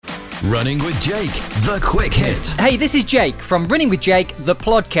Running with Jake, the quick hit. Hey, this is Jake from Running with Jake, the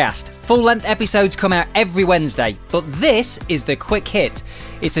podcast. Full-length episodes come out every Wednesday, but this is the quick hit.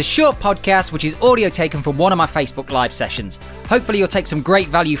 It's a short podcast which is audio taken from one of my Facebook Live sessions. Hopefully you'll take some great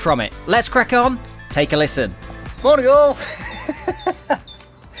value from it. Let's crack on. Take a listen. Morning all.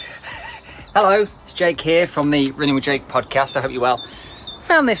 Hello, it's Jake here from the Running with Jake podcast. I hope you're well.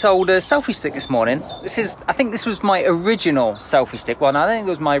 Found this old selfie stick this morning. I think this was my original selfie stick one. I think it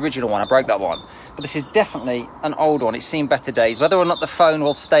was my original one. I broke that one. But this is definitely an old one. It's seen better days. Whether or not the phone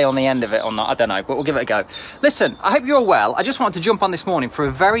will stay on the end of it or not, I don't know, but we'll give it a go. Listen, I hope you're all well. I just wanted to jump on this morning for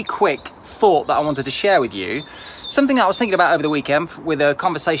a very quick thought that I wanted to share with you. Something that I was thinking about over the weekend with a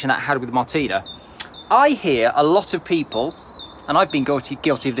conversation that I had with Martina. I hear a lot of people, and I've been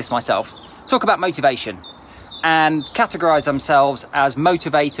guilty of this myself, talk about motivation and categorize themselves as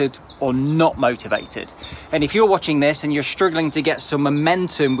motivated or not motivated. And if you're watching this and you're struggling to get some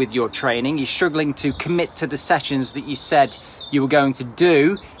momentum with your training, you're struggling to commit to the sessions that you said you were going to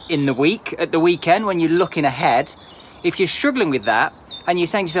do in the week, at the weekend, when you're looking ahead, if you're struggling with that and you're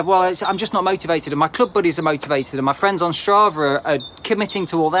saying to yourself, well, I'm just not motivated and my club buddies are motivated and my friends on Strava are committing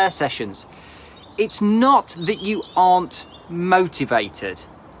to all their sessions, it's not that you aren't motivated,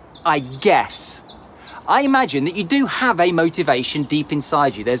 I guess. I imagine that you do have a motivation deep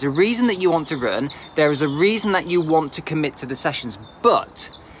inside you. There's a reason that you want to run. There is a reason that you want to commit to the sessions, but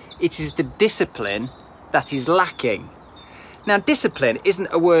it is the discipline that is lacking. Now, discipline isn't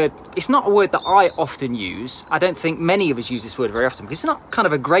a word, it's not a word that I often use. I don't think many of us use this word very often because it's not kind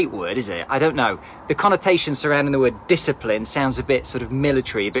of a great word, is it? I don't know. The connotation surrounding the word discipline sounds a bit sort of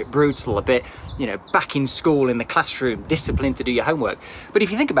military, a bit brutal, a bit, back in school in the classroom, discipline to do your homework. But if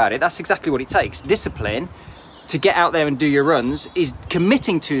you think about it, that's exactly what it takes. Discipline to get out there and do your runs is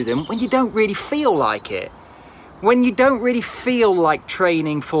committing to them when you don't really feel like it. When you don't really feel like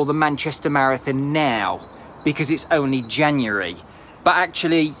training for the Manchester Marathon now, because it's only January, but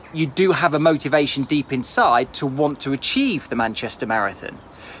actually you do have a motivation deep inside to want to achieve the Manchester Marathon.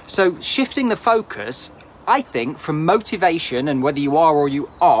 So shifting the focus, I think, from motivation and whether you are or you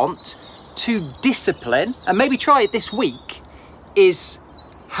aren't, to discipline, and maybe try it this week, is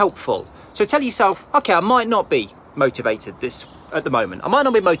helpful. So tell yourself, okay, I might not be motivated at the moment. I might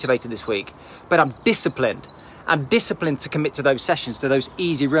not be motivated this week, but I'm disciplined. I'm disciplined to commit to those sessions, to those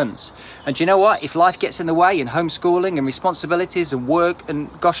easy runs. And do you know what? If life gets in the way and homeschooling and responsibilities and work and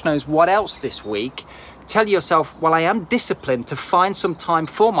gosh knows what else this week, tell yourself, well, I am disciplined to find some time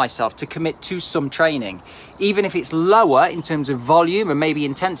for myself to commit to some training, even if it's lower in terms of volume and maybe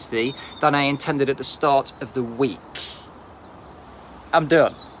intensity than I intended at the start of the week. I'm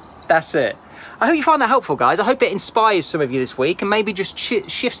done. That's it. I hope you find that helpful, guys. I hope it inspires some of you this week and maybe just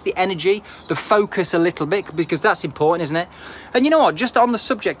shifts the energy, the focus a little bit, because that's important, isn't it? And you know what? Just on the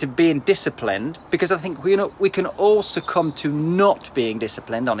subject of being disciplined, because I think we can all succumb to not being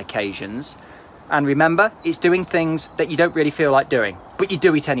disciplined on occasions. And remember, it's doing things that you don't really feel like doing, but you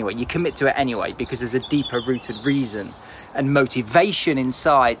do it anyway. You commit to it anyway because there's a deeper rooted reason and motivation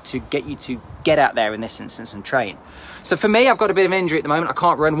inside to get you to get out there in this instance and train. So for me, I've got a bit of injury at the moment. I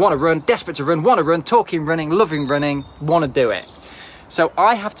can't run, want to run, desperate to run, want to run, talking running, loving running, want to do it. So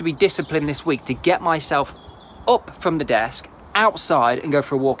I have to be disciplined this week to get myself up from the desk, outside and go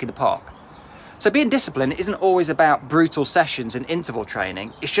for a walk in the park. So being disciplined isn't always about brutal sessions and interval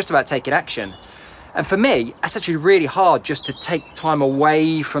training. It's just about taking action. And for me, it's actually really hard just to take time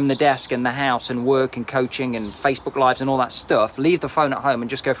away from the desk and the house and work and coaching and Facebook Lives and all that stuff, leave the phone at home and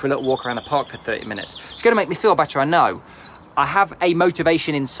just go for a little walk around the park for 30 minutes. It's going to make me feel better, I know. I have a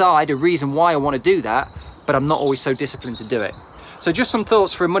motivation inside, a reason why I want to do that, but I'm not always so disciplined to do it. So just some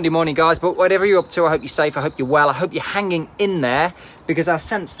thoughts for a Monday morning, guys, but whatever you're up to, I hope you're safe, I hope you're well, I hope you're hanging in there, because I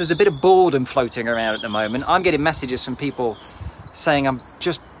sense there's a bit of boredom floating around at the moment. I'm getting messages from people saying I'm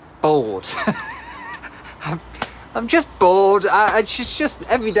just bored. I'm just bored. It's just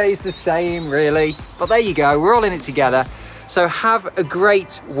every day is the same, really. But there you go. We're all in it together. So have a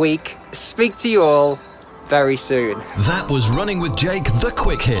great week. Speak to you all very soon. That was Running with Jake, the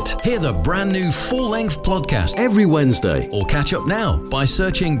quick hit. Hear the brand new full-length podcast every Wednesday, or catch up now by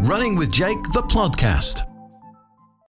searching Running with Jake, the podcast.